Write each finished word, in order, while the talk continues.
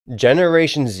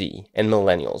Generation Z and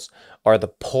millennials are the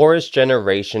poorest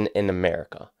generation in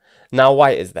America. Now,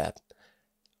 why is that?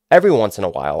 Every once in a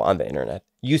while on the internet,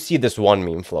 you see this one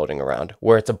meme floating around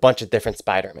where it's a bunch of different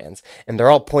Spider-Mans and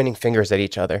they're all pointing fingers at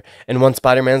each other. And one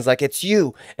Spider-Man's like, it's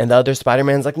you. And the other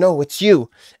Spider-Man's like, no, it's you.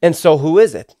 And so who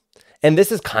is it? And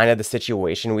this is kind of the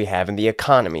situation we have in the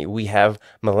economy. We have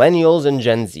millennials and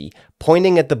Gen Z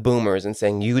pointing at the boomers and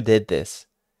saying, you did this.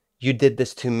 You did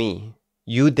this to me.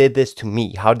 You did this to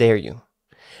me. How dare you?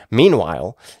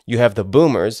 Meanwhile, you have the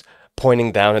boomers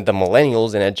pointing down at the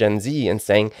millennials and at Gen Z and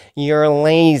saying, you're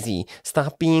lazy.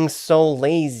 Stop being so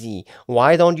lazy.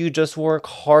 Why don't you just work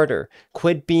harder?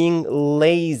 Quit being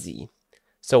lazy.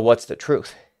 So what's the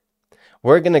truth?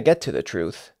 We're going to get to the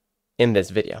truth in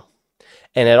this video.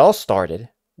 And it all started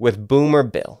with Boomer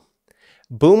Bill.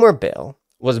 Boomer Bill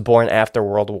was born after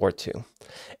World War II.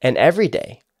 And every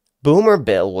day, Boomer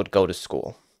Bill would go to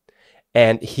school.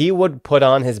 And he would put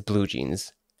on his blue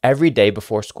jeans every day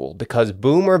before school because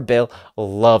Boomer Bill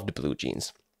loved blue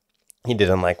jeans. He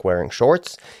didn't like wearing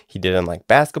shorts. He didn't like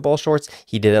basketball shorts.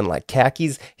 He didn't like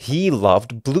khakis. He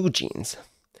loved blue jeans.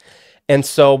 And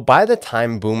so by the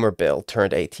time Boomer Bill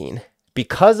turned 18,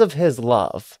 because of his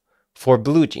love for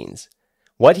blue jeans,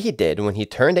 what he did when he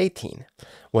turned 18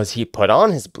 was he put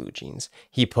on his blue jeans,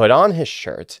 he put on his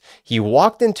shirt, he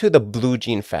walked into the blue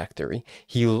jean factory,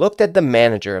 he looked at the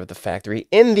manager of the factory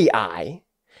in the eye,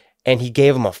 and he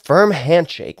gave him a firm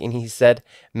handshake, and he said,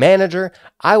 "Manager,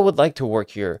 I would like to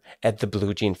work here at the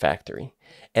blue jean factory."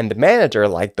 And the manager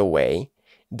liked the way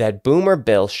that Boomer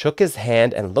Bill shook his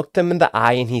hand and looked him in the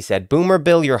eye, and he said, "Boomer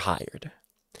Bill, you're hired."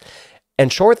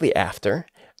 And shortly after,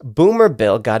 Boomer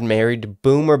Bill got married to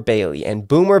Boomer Bailey, and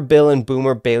Boomer Bill and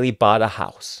Boomer Bailey bought a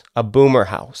house, a Boomer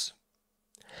house.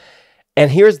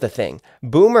 And here's the thing,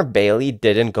 Boomer Bailey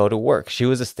didn't go to work. She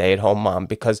was a stay-at-home mom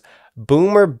because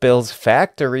Boomer Bill's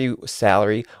factory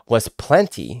salary was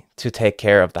plenty to take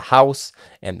care of the house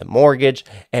and the mortgage,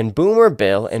 and Boomer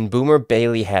Bill and Boomer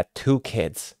Bailey had 2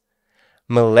 kids,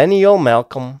 Millennial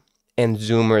Malcolm and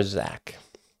Zoomer Zach.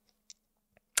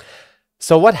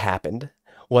 So what happened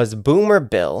was Boomer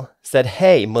Bill said,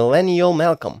 "Hey, Millennial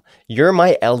Malcolm, you're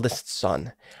my eldest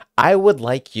son. I would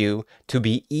like you to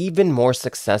be even more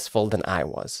successful than I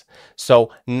was. So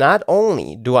not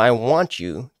only do I want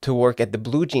you to work at the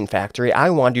blue jean factory, I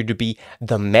want you to be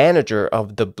the manager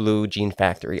of the blue jean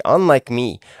factory. Unlike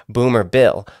me, Boomer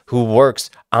Bill, who works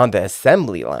on the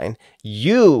assembly line,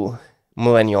 you,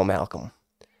 Millennial Malcolm,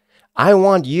 I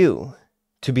want you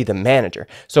to be the manager.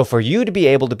 So for you to be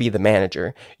able to be the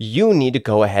manager, you need to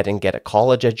go ahead and get a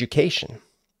college education.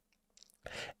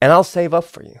 And I'll save up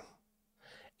for you.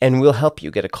 And we'll help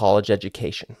you get a college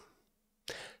education."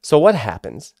 So what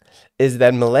happens is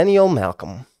that Millennial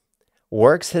Malcolm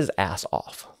works his ass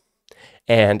off.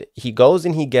 And he goes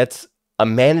and he gets a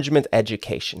management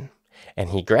education.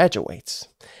 And he graduates.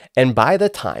 And by the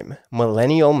time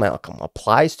Millennial Malcolm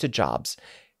applies to jobs,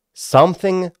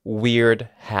 something weird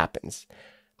happens.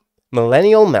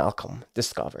 Millennial Malcolm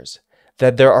discovers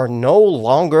that there are no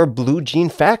longer blue jean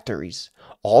factories.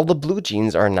 All the blue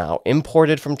jeans are now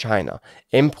imported from China,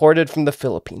 imported from the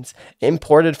Philippines,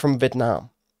 imported from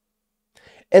Vietnam.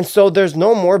 And so there's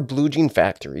no more blue jean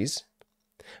factories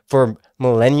for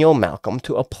Millennial Malcolm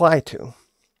to apply to.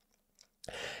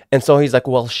 And so he's like,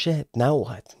 well, shit, now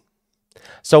what?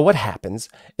 So what happens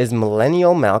is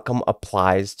Millennial Malcolm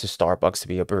applies to Starbucks to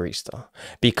be a barista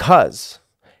because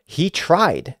he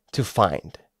tried to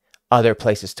find other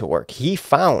places to work. He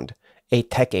found a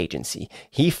tech agency.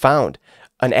 He found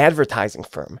an advertising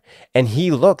firm, and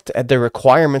he looked at the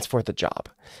requirements for the job.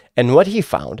 And what he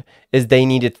found is they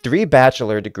needed 3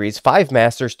 bachelor degrees, 5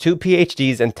 masters, 2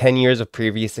 PhDs, and 10 years of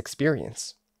previous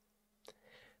experience.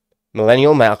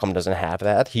 Millennial Malcolm doesn't have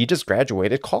that. He just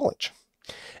graduated college.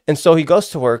 And so he goes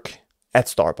to work at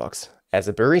Starbucks as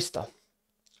a barista.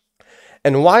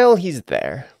 And while he's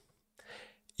there,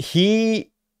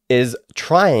 he is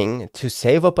trying to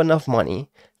save up enough money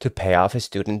to pay off his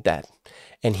student debt.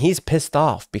 And he's pissed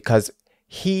off because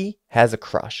he has a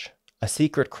crush, a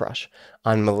secret crush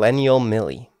on Millennial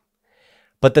Millie.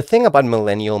 But the thing about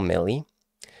Millennial Millie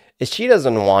is she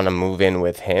doesn't want to move in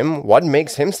with him. What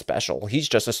makes him special? He's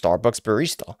just a Starbucks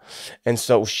barista. And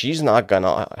so she's not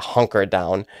gonna hunker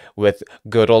down with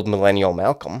good old Millennial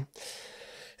Malcolm.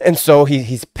 And so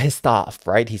he's pissed off,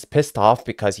 right? He's pissed off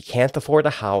because he can't afford a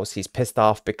house. He's pissed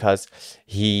off because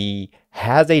he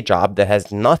has a job that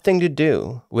has nothing to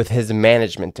do with his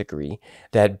management degree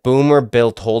that Boomer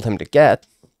Bill told him to get.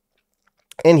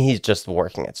 And he's just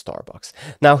working at Starbucks.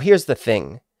 Now, here's the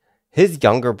thing. His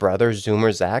younger brother,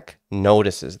 Zoomer Zach,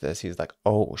 notices this. He's like,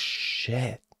 oh,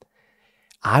 shit.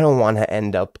 I don't want to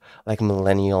end up like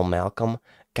Millennial Malcolm.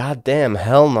 Goddamn,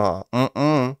 hell no.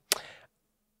 Mm-mm.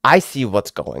 I see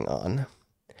what's going on.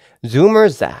 Zoomer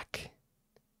Zach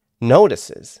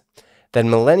notices that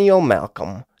Millennial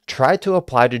Malcolm tried to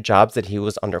apply to jobs that he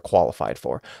was underqualified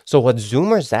for. So what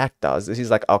Zoomer Zach does is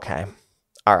he's like, okay,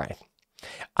 all right,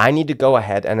 I need to go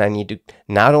ahead and I need to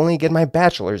not only get my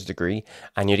bachelor's degree,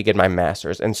 I need to get my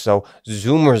master's. And so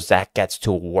Zoomer Zach gets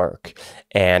to work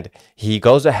and he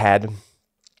goes ahead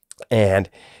and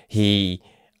he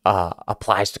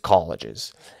applies to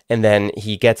colleges. And then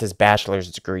he gets his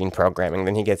bachelor's degree in programming.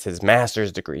 Then he gets his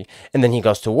master's degree. And then he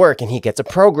goes to work and he gets a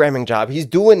programming job. He's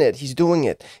doing it. He's doing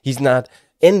it. He's not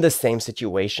in the same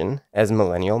situation as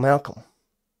Millennial Malcolm.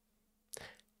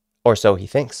 Or so he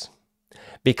thinks.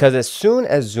 Because as soon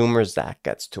as Zoomer Zach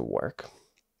gets to work,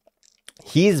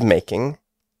 he's making,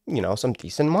 some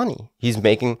decent money. He's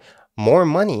making more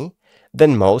money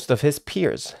than most of his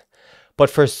peers. But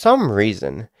for some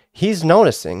reason, he's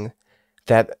noticing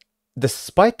that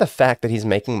despite the fact that he's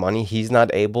making money, he's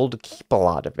not able to keep a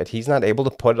lot of it. He's not able to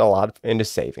put a lot into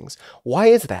savings. Why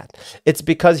is that? It's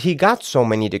because he got so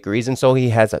many degrees, and so he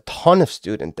has a ton of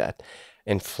student debt.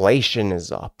 Inflation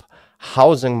is up.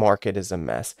 Housing market is a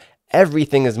mess.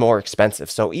 Everything is more expensive.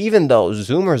 So even though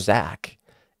Zoomer Zach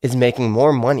is making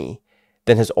more money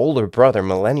than his older brother,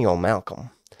 Millennial Malcolm,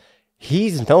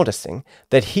 he's noticing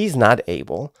that he's not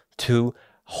able to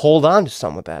hold on to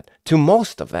some of that, to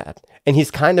most of that. And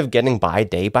he's kind of getting by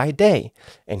day.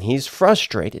 And he's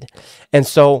frustrated. And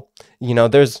so,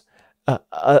 there's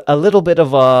a little bit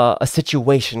of a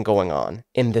situation going on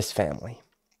in this family.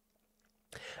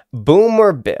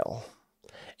 Boomer Bill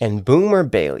and Boomer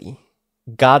Bailey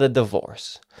got a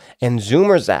divorce. And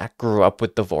Zoomer Zach grew up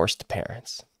with divorced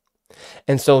parents.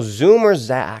 And so Zoomer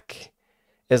Zach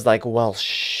is like, well,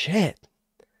 shit.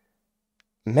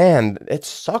 Man, it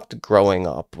sucked growing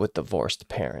up with divorced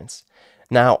parents.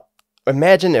 Now,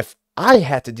 imagine if I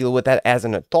had to deal with that as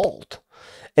an adult.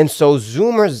 And so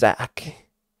Zoomer Zach,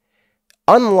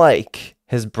 unlike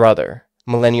his brother,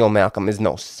 Millennial Malcolm, is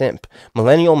no simp.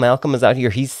 Millennial Malcolm is out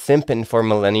here, he's simping for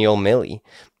Millennial Millie.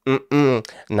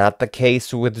 Not the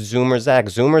case with Zoomer Zach.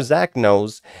 Zoomer Zach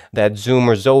knows that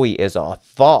Zoomer Zoe is a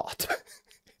thought.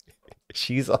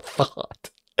 She's a thought.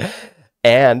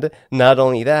 And not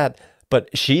only that, but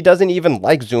she doesn't even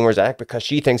like Zoomer Zach because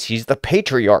she thinks he's the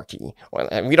patriarchy. Well,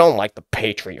 we don't like the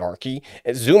patriarchy.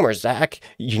 Zoomer Zach,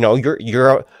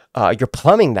 your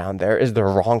plumbing down there is the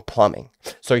wrong plumbing.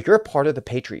 So you're part of the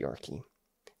patriarchy.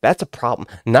 That's a problem.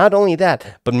 Not only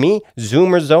that, but me,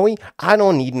 Zoomer Zoe, I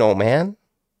don't need no man.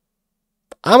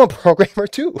 I'm a programmer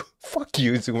too. Fuck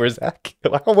you, Zoomer Zach.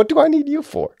 What do I need you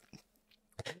for?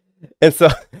 And so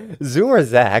Zoomer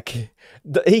Zach,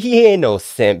 he ain't no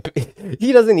simp.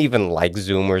 He doesn't even like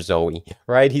Zoomer Zoe,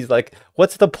 right? He's like,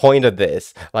 what's the point of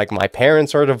this? Like, my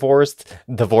parents are divorced.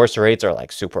 Divorce rates are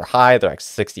like super high. They're like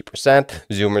 60%.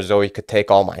 Zoomer Zoe could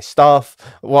take all my stuff.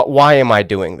 Why am I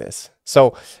doing this?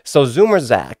 So Zoomer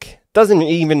Zach doesn't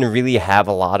even really have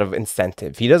a lot of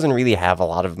incentive. He doesn't really have a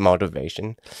lot of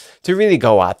motivation to really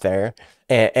go out there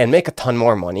and make a ton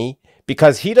more money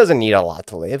because he doesn't need a lot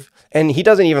to live. And he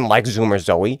doesn't even like Zoomer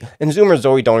Zoe. And Zoomer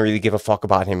Zoe don't really give a fuck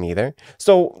about him either.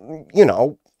 So,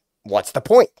 what's the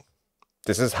point?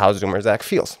 This is how Zoomer Zach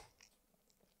feels.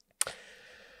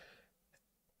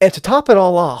 And to top it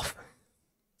all off,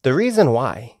 the reason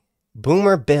why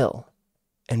Boomer Bill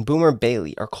and Boomer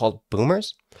Bailey are called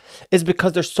boomers is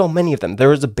because there's so many of them.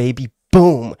 There is a baby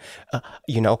boom.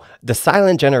 The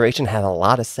silent generation had a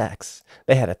lot of sex.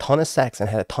 They had a ton of sex and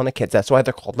had a ton of kids. That's why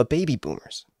they're called the baby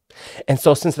boomers. And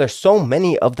so since there's so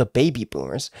many of the baby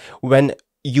boomers, when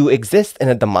you exist in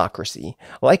a democracy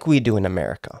like we do in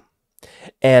America,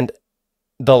 and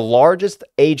the largest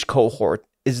age cohort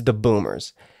is the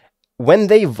boomers, when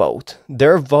they vote,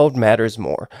 their vote matters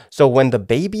more. So when the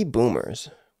baby boomers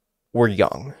were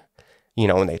young,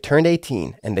 when they turned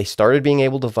 18 and they started being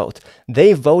able to vote,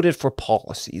 they voted for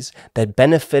policies that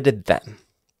benefited them.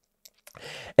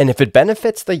 And if it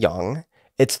benefits the young,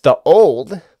 it's the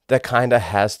old that kind of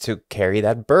has to carry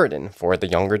that burden for the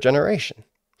younger generation.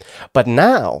 But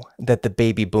now that the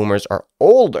baby boomers are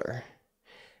older,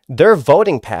 their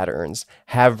voting patterns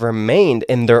have remained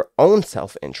in their own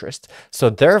self-interest.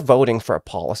 So they're voting for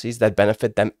policies that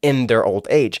benefit them in their old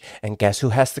age. And guess who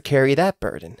has to carry that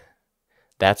burden?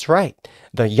 That's right,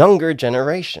 the younger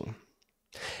generation.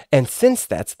 And since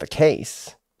that's the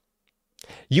case,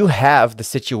 you have the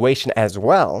situation as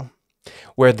well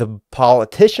where the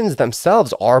politicians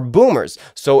themselves are boomers.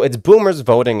 So it's boomers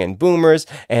voting in boomers,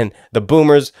 and the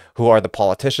boomers who are the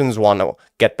politicians want to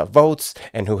get the votes,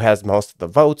 and who has most of the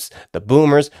votes? The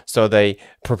boomers. So they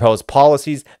propose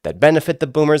policies that benefit the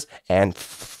boomers and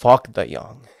fuck the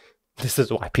young. This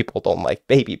is why people don't like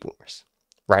baby boomers,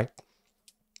 right?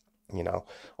 You know,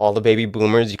 all the baby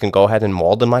boomers, you can go ahead and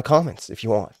mold in my comments if you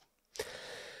want.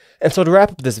 And so to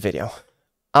wrap up this video,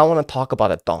 I want to talk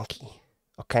about a donkey,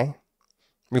 okay?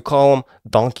 We call him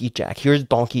Donkey Jack. Here's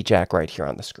Donkey Jack right here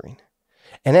on the screen.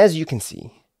 And as you can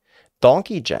see,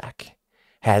 Donkey Jack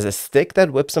has a stick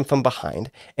that whips him from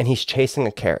behind, and he's chasing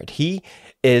a carrot. He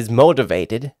is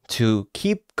motivated to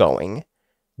keep going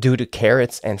due to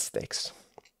carrots and sticks.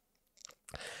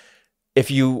 If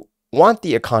you want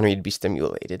the economy to be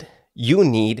stimulated, you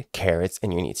need carrots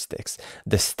and you need sticks.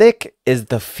 The stick is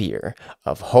the fear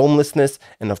of homelessness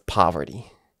and of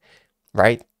poverty.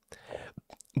 Right?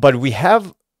 But we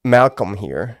have Malcolm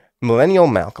here, Millennial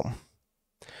Malcolm,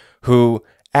 who,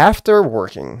 after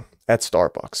working at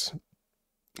Starbucks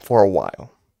for a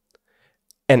while,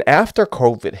 and after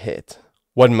COVID hit,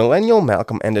 what Millennial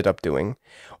Malcolm ended up doing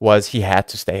was he had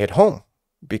to stay at home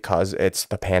because it's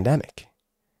the pandemic.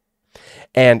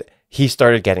 And he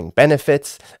started getting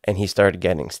benefits, and he started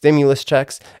getting stimulus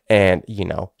checks, and, you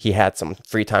know, he had some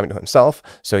free time to himself,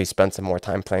 so he spent some more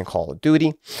time playing Call of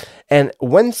Duty. And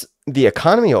once the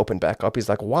economy opened back up, he's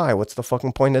like, why? What's the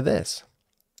fucking point of this?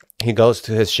 He goes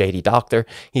to his shady doctor.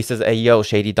 He says, hey, yo,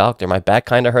 shady doctor, my back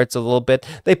kind of hurts a little bit.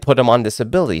 They put him on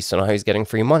disability, so now he's getting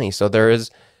free money. So there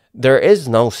is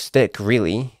no stick,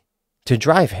 really, to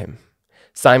drive him.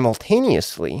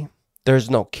 Simultaneously,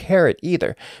 there's no carrot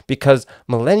either, because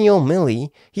Millennial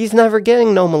Millie, he's never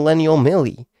getting no Millennial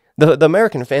Millie. The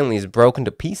American family is broken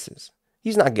to pieces.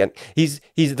 He's not getting,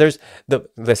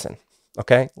 listen,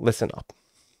 okay? Listen up.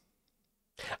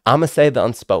 I'm going to say the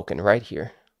unspoken right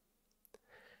here.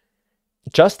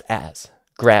 Just as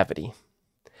gravity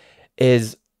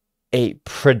is a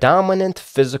predominant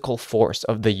physical force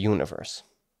of the universe,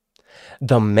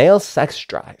 the male sex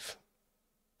drive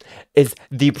is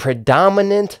the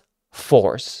predominant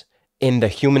force in the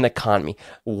human economy.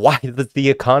 Why does the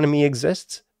economy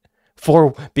exist?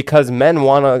 Because men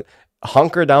want to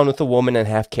hunker down with a woman and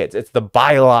have kids. It's the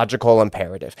biological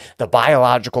imperative, the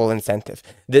biological incentive.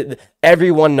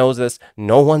 Everyone knows this.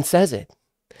 No one says it.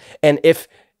 And if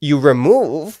you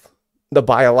remove the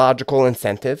biological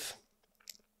incentive,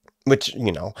 which,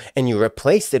 you know, and you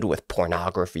replace it with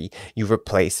pornography, you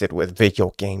replace it with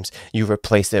video games, you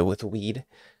replace it with weed,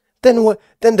 then what?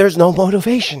 Then there's no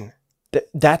motivation.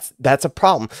 That's a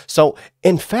problem. So,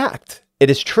 in fact, it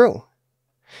is true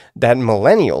that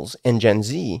millennials and Gen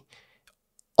Z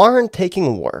aren't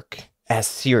taking work as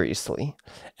seriously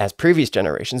as previous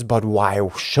generations, but why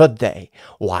should they?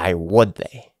 Why would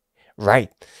they?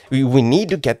 Right? We need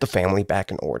to get the family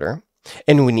back in order,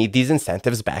 and we need these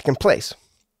incentives back in place.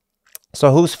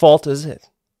 So whose fault is it?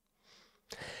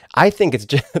 I think it's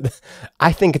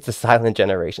the silent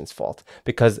generation's fault,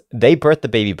 because they birthed the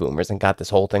baby boomers and got this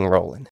whole thing rolling.